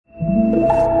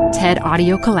TED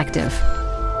Audio Collective.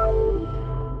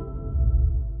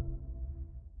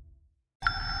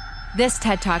 This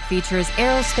TED Talk features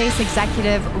aerospace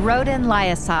executive Rodin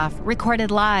Lyasoff, recorded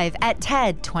live at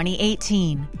TED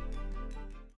 2018.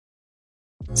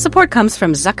 Support comes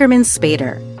from Zuckerman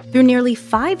Spader. Through nearly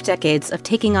 5 decades of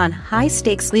taking on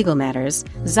high-stakes legal matters,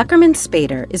 Zuckerman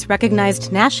Spader is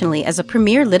recognized nationally as a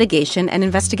premier litigation and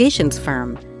investigations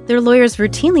firm. Their lawyers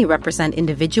routinely represent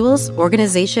individuals,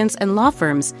 organizations, and law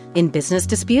firms in business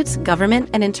disputes, government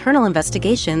and internal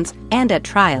investigations, and at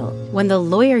trial, when the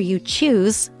lawyer you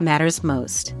choose matters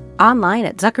most. Online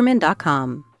at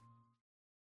Zuckerman.com.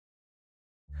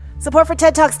 Support for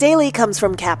TED Talks Daily comes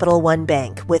from Capital One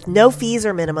Bank. With no fees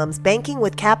or minimums, banking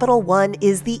with Capital One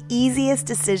is the easiest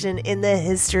decision in the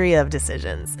history of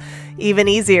decisions. Even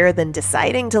easier than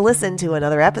deciding to listen to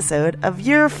another episode of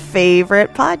your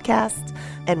favorite podcast.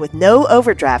 And with no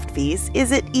overdraft fees,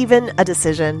 is it even a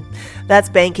decision? That's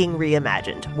banking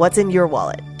reimagined. What's in your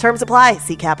wallet? Terms apply.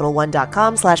 See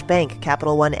CapitalOne.com/bank.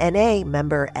 Capital One N.A.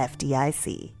 member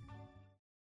FDIC.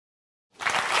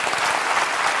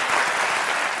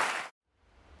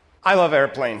 I love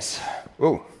airplanes.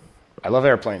 Ooh, I love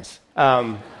airplanes.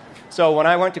 So when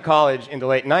I went to college in the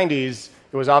late 90s,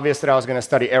 it was obvious that I was going to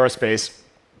study aerospace.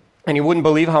 And you wouldn't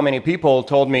believe how many people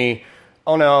told me,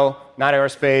 oh no, not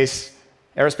aerospace.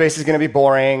 Aerospace is going to be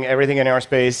boring. Everything in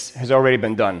aerospace has already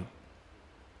been done.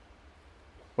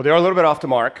 Well, they're a little bit off the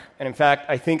mark. And in fact,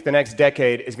 I think the next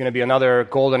decade is going to be another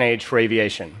golden age for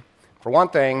aviation. For one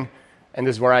thing, and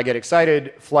this is where I get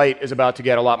excited, flight is about to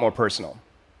get a lot more personal.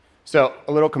 So,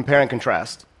 a little compare and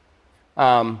contrast.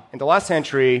 In the last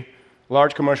century,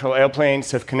 large commercial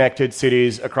airplanes have connected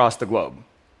cities across the globe.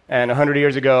 And 100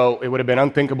 years ago, it would have been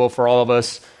unthinkable for all of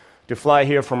us to fly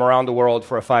here from around the world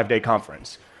for a 5-day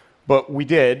conference. But we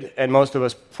did, and most of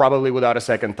us probably without a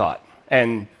second thought.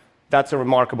 And that's a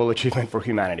remarkable achievement for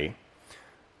humanity.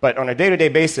 But on a day-to-day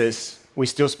basis, we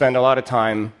still spend a lot of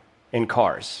time in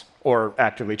cars, or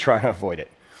actively trying to avoid it.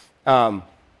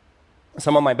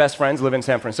 Some of my best friends live in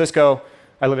San Francisco.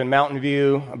 I live in Mountain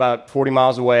View, about 40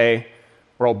 miles away.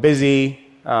 We're all busy.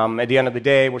 At the end of the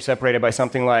day, we're separated by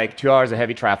something like 2 hours of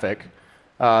heavy traffic.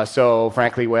 So,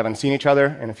 frankly, we haven't seen each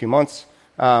other in a few months.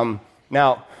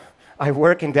 Now, I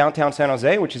work in downtown San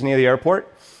Jose, which is near the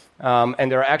airport, and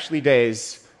there are actually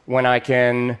days when I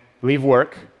can leave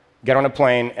work, get on a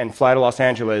plane, and fly to Los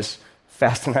Angeles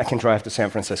faster than I can drive to San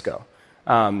Francisco.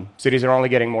 Cities are only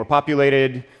getting more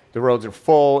populated. The roads are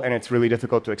full, and it's really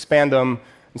difficult to expand them.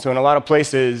 And so in a lot of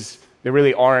places, there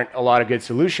really aren't a lot of good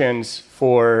solutions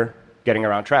for getting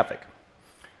around traffic.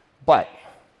 But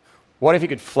what if you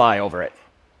could fly over it?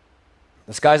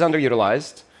 The sky's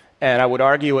underutilized, and I would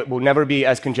argue it will never be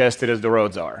as congested as the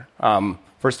roads are.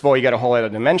 First of all, you get a whole other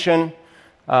dimension,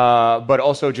 but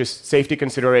also just safety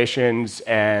considerations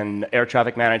and air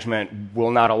traffic management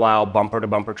will not allow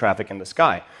bumper-to-bumper traffic in the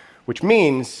sky, which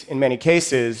means, in many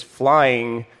cases,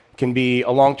 flying can be a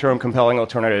long-term compelling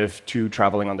alternative to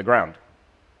traveling on the ground.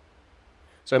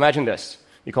 So imagine this.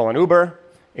 You call an Uber.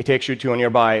 It takes you to a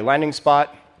nearby landing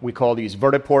spot. We call these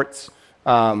vertiports.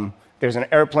 There's an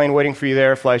airplane waiting for you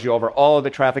there, flies you over all of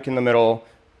the traffic in the middle,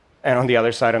 and on the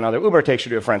other side, another Uber takes you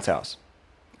to a friend's house.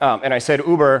 And I said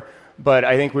Uber, but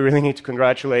I think we really need to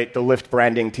congratulate the Lyft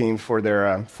branding team for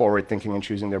their forward thinking and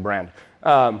choosing their brand.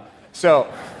 So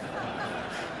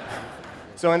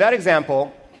in that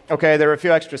example, okay, there are a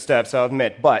few extra steps, I'll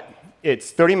admit, but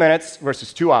it's 30 minutes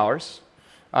versus 2 hours.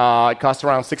 It costs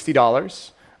around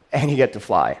 $60, and you get to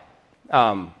fly.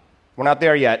 We're not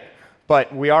there yet,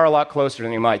 but we are a lot closer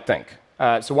than you might think.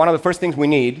 So one of the first things we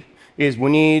need is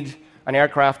an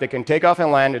aircraft that can take off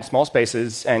and land in small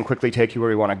spaces and quickly take you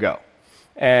where you want to go.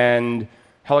 And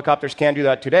helicopters can do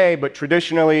that today, but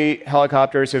traditionally,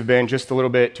 helicopters have been just a little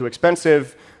bit too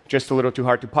expensive, just a little too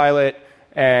hard to pilot,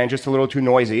 and just a little too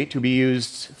noisy to be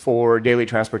used for daily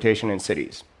transportation in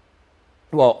cities.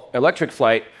 Well, electric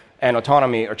flight and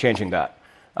autonomy are changing that.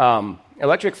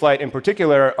 Electric flight, in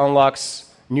particular,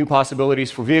 unlocks new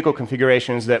possibilities for vehicle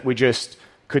configurations that we just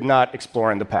could not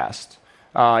explore in the past.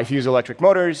 If you use electric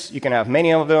motors, you can have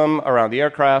many of them around the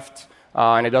aircraft,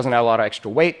 and it doesn't have a lot of extra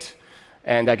weight,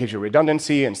 and that gives you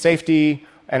redundancy and safety,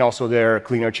 and also they're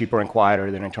cleaner, cheaper, and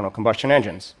quieter than internal combustion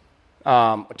engines.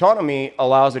 Autonomy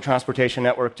allows the transportation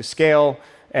network to scale,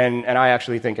 and I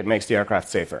actually think it makes the aircraft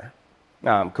safer.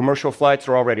 Commercial flights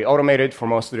are already automated for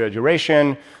most of their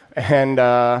duration, and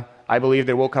I believe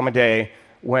there will come a day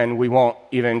when we won't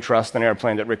even trust an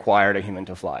airplane that required a human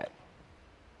to fly it.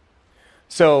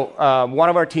 So one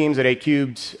of our teams at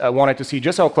 8-Cubed wanted to see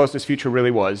just how close this future really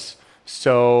was,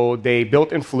 so they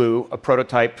built and flew a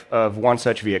prototype of one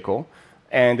such vehicle,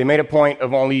 And they made a point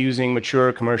of only using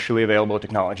mature, commercially available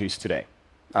technologies today.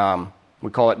 We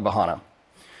call it Vahana.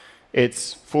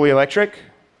 It's fully electric.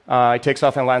 It takes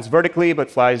off and lands vertically,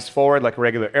 but flies forward like a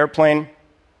regular airplane.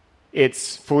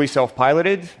 It's fully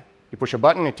self-piloted. You push a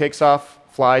button, it takes off,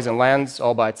 flies, and lands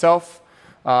all by itself.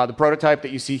 The prototype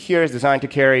that you see here is designed to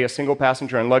carry a single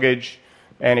passenger and luggage,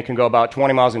 and it can go about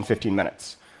 20 miles in 15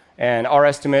 minutes. And our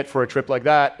estimate for a trip like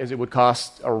that is it would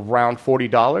cost around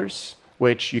 $40,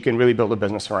 which you can really build a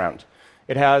business around.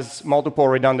 It has multiple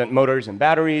redundant motors and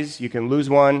batteries. You can lose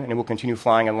one, and it will continue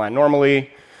flying and land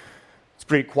normally. It's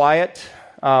pretty quiet.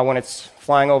 When it's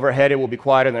flying overhead, it will be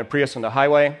quieter than a Prius on the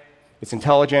highway. It's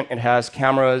intelligent. It has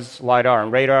cameras, LiDAR,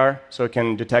 and radar, so it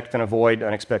can detect and avoid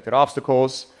unexpected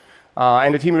obstacles.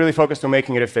 And the team really focused on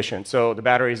making it efficient. So the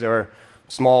batteries are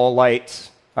small,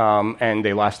 light, and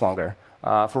they last longer.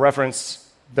 For reference,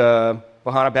 the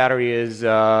Vahana battery is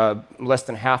less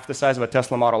than half the size of a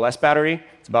Tesla Model S battery.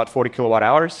 It's about 40 kilowatt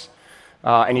hours.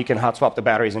 And you can hot swap the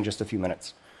batteries in just a few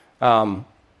minutes.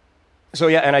 So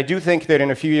yeah, and I do think that in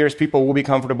a few years, people will be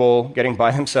comfortable getting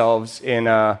by themselves in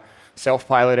a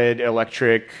self-piloted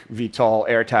electric VTOL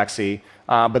air taxi.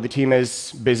 But the team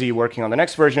is busy working on the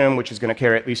next version, which is going to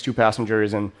carry at least 2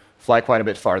 passengers and fly quite a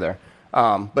bit farther.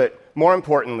 But more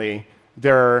importantly,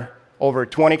 there are over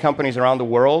 20 companies around the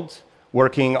world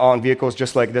working on vehicles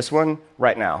just like this one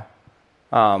right now.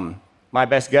 My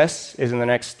best guess is in the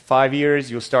next 5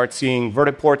 years, you'll start seeing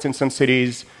vertiports in some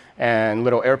cities and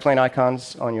little airplane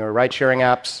icons on your ride-sharing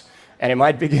apps. And it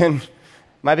might begin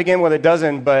with a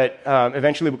dozen, but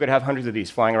eventually we could have hundreds of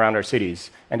these flying around our cities.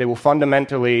 And they will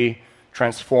fundamentally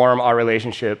transform our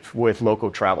relationship with local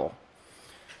travel.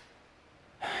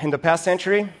 In the past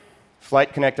century,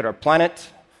 flight connected our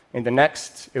planet. In the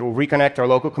next, it will reconnect our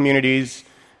local communities,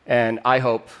 and I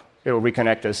hope it will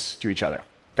reconnect us to each other.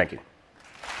 Thank you.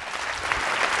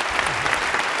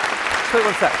 Wait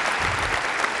one sec.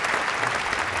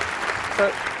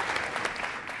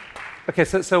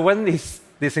 So when these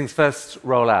things first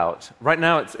roll out, right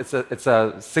now it's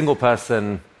a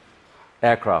single-person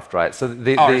aircraft, right? So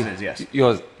Ours is, yes.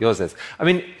 Yours is. I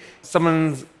mean,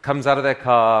 someone comes out of their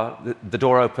car, the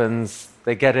door opens,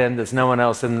 they get in, there's no one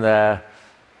else in there,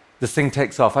 this thing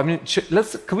takes off. I mean,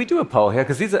 can we do a poll here?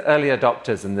 Because these are early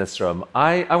adopters in this room.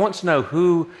 I want to know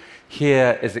who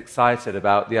here is excited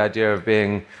about the idea of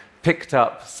being picked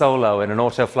up solo in an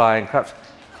auto-flying craft.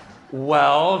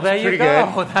 Well, there you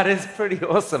go. Good. That is pretty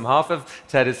awesome. Half of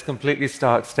TED is completely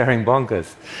stark staring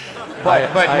bonkers.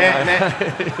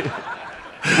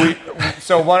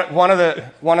 So one of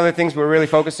the things we're really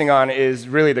focusing on is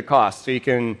really the cost. So you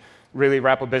can really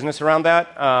wrap a business around that,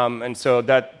 and so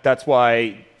that's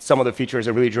why some of the features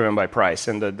are really driven by price.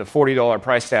 And the $40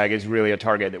 price tag is really a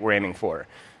target that we're aiming for,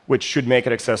 which should make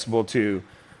it accessible to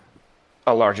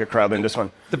a larger crowd than this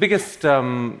one. The biggest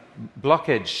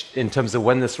blockage in terms of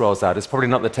when this rolls out is probably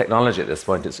not the technology at this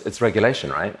point, it's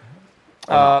regulation, right?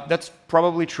 That's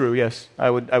probably true, yes. I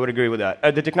would agree with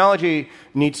that. The technology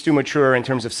needs to mature in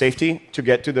terms of safety to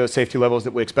get to the safety levels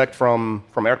that we expect from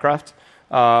aircraft.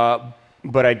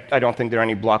 But I don't think there are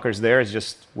any blockers there. It's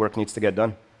just work needs to get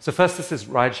done. So first, this is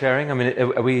ride sharing. I mean,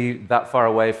 are we that far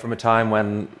away from a time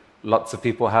when lots of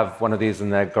people have one of these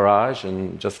in their garage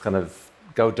and just kind of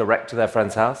go direct to their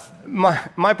friend's house?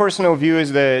 My personal view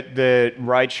is that the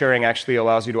ride sharing actually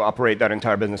allows you to operate that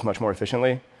entire business much more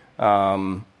efficiently. There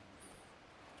are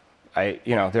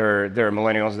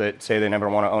millennials that say they never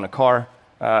want to own a car.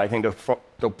 I think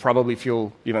they'll probably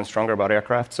feel even stronger about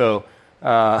aircraft. So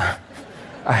I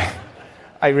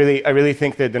really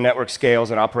think that the network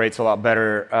scales and operates a lot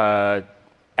better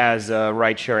as a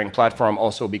ride-sharing platform,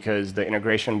 also because the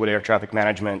integration with air traffic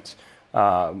management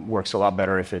works a lot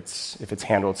better if it's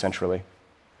handled centrally.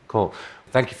 Cool.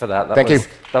 Thank you for that. Thank you.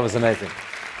 That was amazing.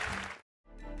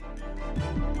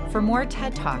 For more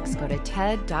TED Talks, go to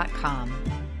TED.com.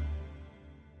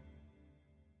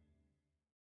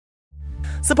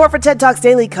 Support for TED Talks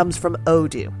Daily comes from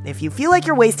Odoo. If you feel like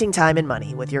you're wasting time and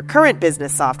money with your current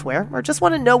business software, or just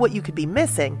want to know what you could be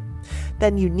missing,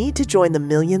 then you need to join the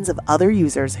millions of other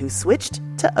users who switched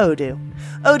to Odoo.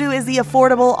 Odoo is the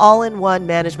affordable all-in-one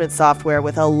management software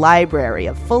with a library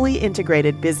of fully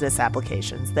integrated business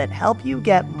applications that help you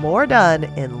get more done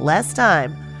in less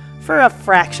time for a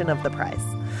fraction of the price.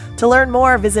 To learn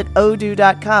more, visit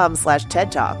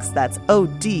odoo.com/TED Talks. That's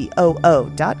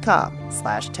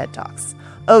ODOO.com/TED Talks.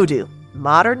 Odoo,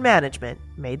 modern management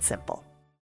made simple.